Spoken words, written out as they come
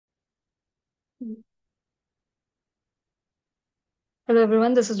Hello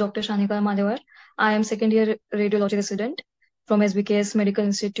everyone, this is Dr. Shanika Malewar. I am second year radiology resident from SBKS Medical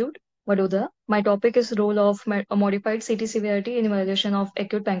Institute, Vadodara. My topic is role of a modified CT severity in evaluation of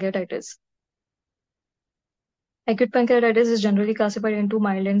acute pancreatitis. Acute pancreatitis is generally classified into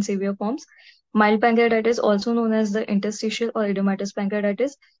mild and severe forms. Mild pancreatitis, also known as the interstitial or idiomatous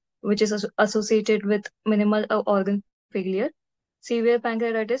pancreatitis, which is associated with minimal organ failure. Severe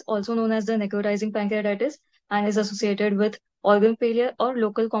pancreatitis, also known as the necrotizing pancreatitis, and is associated with organ failure or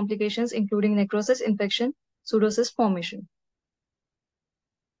local complications including necrosis, infection, pseudocyst formation.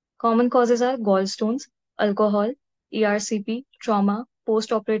 Common causes are gallstones, alcohol, ERCP, trauma,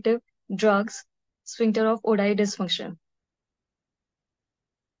 post-operative, drugs, sphincter of Oddi dysfunction.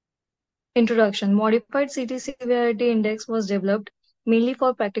 Introduction. Modified CT Severity Index was developed mainly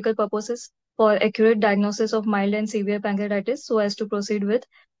for practical purposes for accurate diagnosis of mild and severe pancreatitis so as to proceed with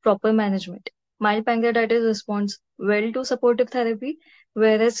proper management. Mild pancreatitis responds well to supportive therapy,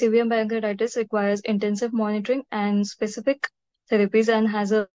 whereas severe pancreatitis requires intensive monitoring and specific therapies and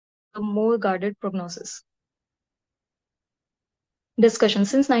has a more guarded prognosis. Discussion.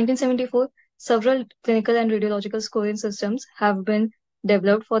 Since 1974, several clinical and radiological scoring systems have been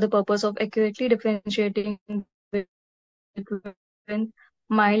developed for the purpose of accurately differentiating between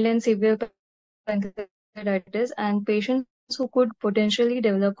mild and severe pancreatitis and patients who could potentially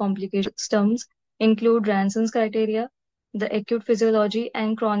develop complications. Systems include Ranson's criteria, the acute physiology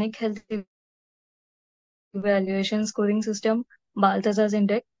and chronic health evaluation scoring system, Balthazar's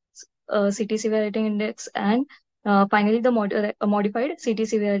index, CT severity index, and finally the modified CT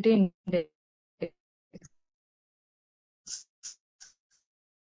severity index.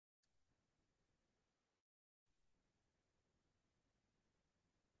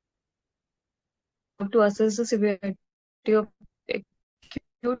 To assess the severity of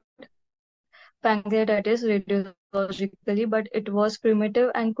acute pancreatitis radiologically, but it was primitive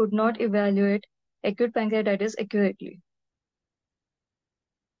and could not evaluate acute pancreatitis accurately.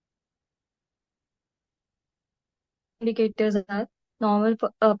 Indicators are normal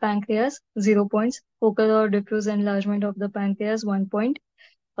pancreas, 0 points, focal or diffuse enlargement of the pancreas, 1 point,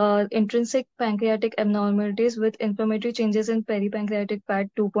 intrinsic pancreatic abnormalities with inflammatory changes in peripancreatic fat,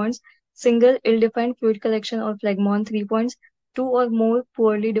 2 points, single ill-defined fluid collection or phlegmon, 3 points, 2 or more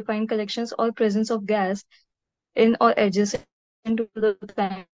poorly defined collections or presence of gas in or adjacent to the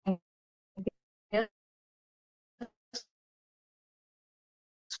pancreas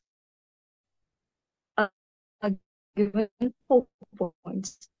are given 4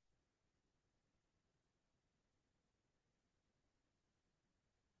 points.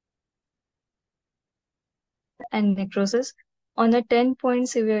 And necrosis. On a 10-point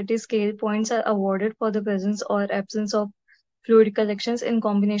severity scale, points are awarded for the presence or absence of fluid collections in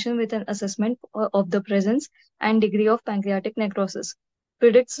combination with an assessment of the presence and degree of pancreatic necrosis.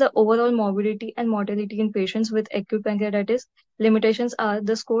 Predicts the overall morbidity and mortality in patients with acute pancreatitis. Limitations are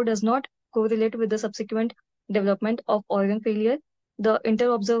the score does not correlate with the subsequent development of organ failure. The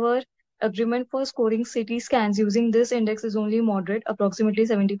inter-observer agreement for scoring CT scans using this index is only moderate, approximately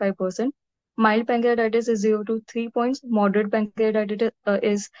 75%. Mild pancreatitis is 0 to 3 points, moderate pancreatitis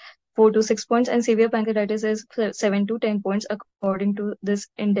is 4 to 6 points, and severe pancreatitis is 7 to 10 points according to this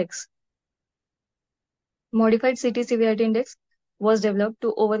index. Modified CT severity index was developed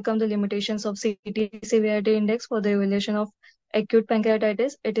to overcome the limitations of CT severity index for the evaluation of acute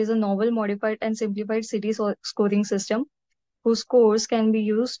pancreatitis. It is a novel, modified, and simplified CT scoring system whose scores can be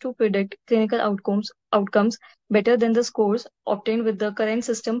used to predict clinical outcomes better than the scores obtained with the current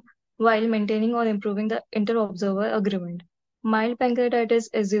system while maintaining or improving the inter-observer agreement. Mild pancreatitis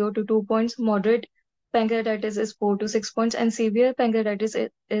is 0 to 2 points, moderate pancreatitis is 4 to 6 points, and severe pancreatitis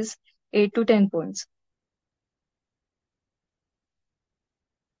is 8 to 10 points.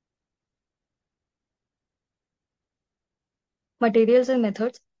 Materials and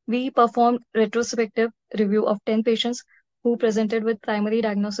methods. We performed retrospective review of 10 patients who presented with primary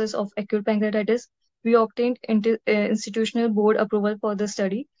diagnosis of acute pancreatitis. We obtained institutional board approval for the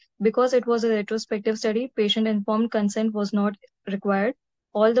study. Because it was a retrospective study, patient-informed consent was not required.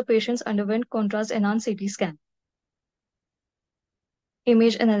 All the patients underwent contrast-enhanced CT scan.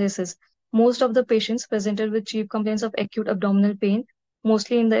 Image analysis. Most of the patients presented with chief complaints of acute abdominal pain,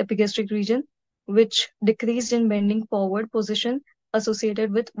 mostly in the epigastric region, which decreased in bending forward position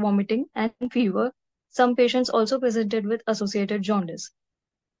associated with vomiting and fever. Some patients also presented with associated jaundice.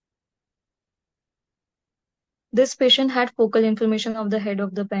 This patient had focal inflammation of the head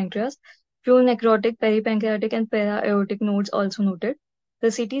of the pancreas, few necrotic, peripancreatic, and para-aortic nodes also noted.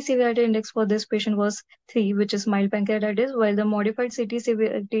 The CT severity index for this patient was 3, which is mild pancreatitis, while the modified CT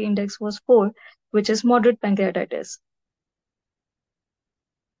severity index was 4, which is moderate pancreatitis.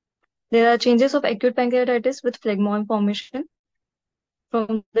 There are changes of acute pancreatitis with phlegmon formation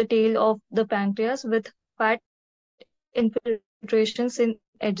from the tail of the pancreas with fat infiltrations in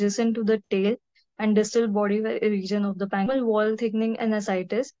adjacent to the tail and distal body region of the pancreas, wall thickening and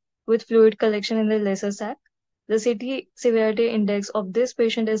ascites with fluid collection in the lesser sac. The CT severity index of this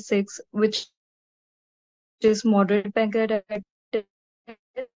patient is 6, which is moderate pancreatitis,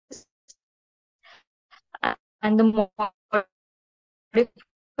 and the modified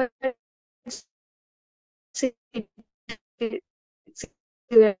CT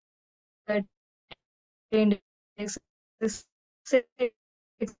severity index is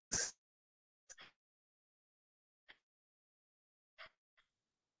 6,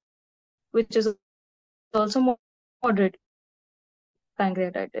 which is also moderate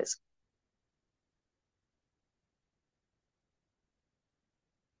pancreatitis.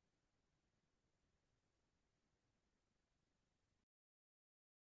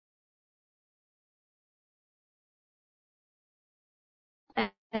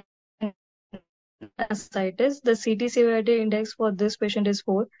 And ascites, the CT severity index for this patient is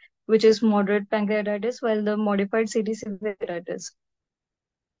 4, which is moderate pancreatitis, while the modified CT severity.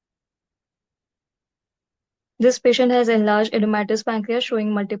 This patient has enlarged edematous pancreas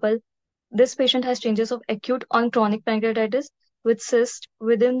showing multiple. This patient has changes of acute on chronic pancreatitis with cyst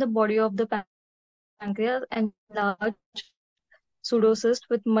within the body of the pancreas and large pseudocyst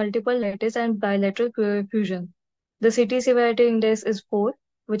with multiple lattice and bilateral fusion. The CT severity index is 4,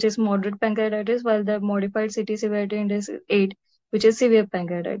 which is moderate pancreatitis, while the modified CT severity index is 8, which is severe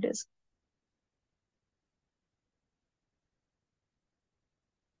pancreatitis.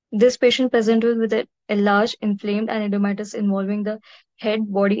 This patient presented with a large inflamed and edematous involving the head,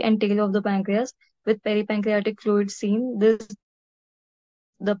 body, and tail of the pancreas with peripancreatic fluid seen.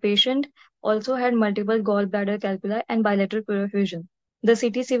 The patient also had multiple gallbladder calculi and bilateral perfusion. The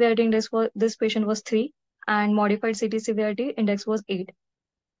CT severity index for this patient was 3 and modified CT severity index was 8.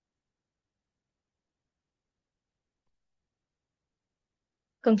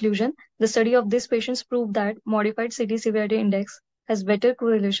 Conclusion: the study of these patients proved that modified CT severity index has better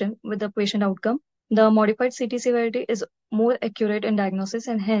correlation with the patient outcome. The modified CT severity is more accurate in diagnosis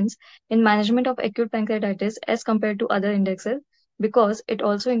and hence in management of acute pancreatitis as compared to other indexes because it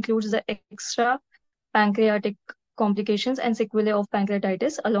also includes the extra pancreatic complications and sequelae of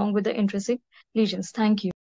pancreatitis along with the intrinsic lesions. Thank you.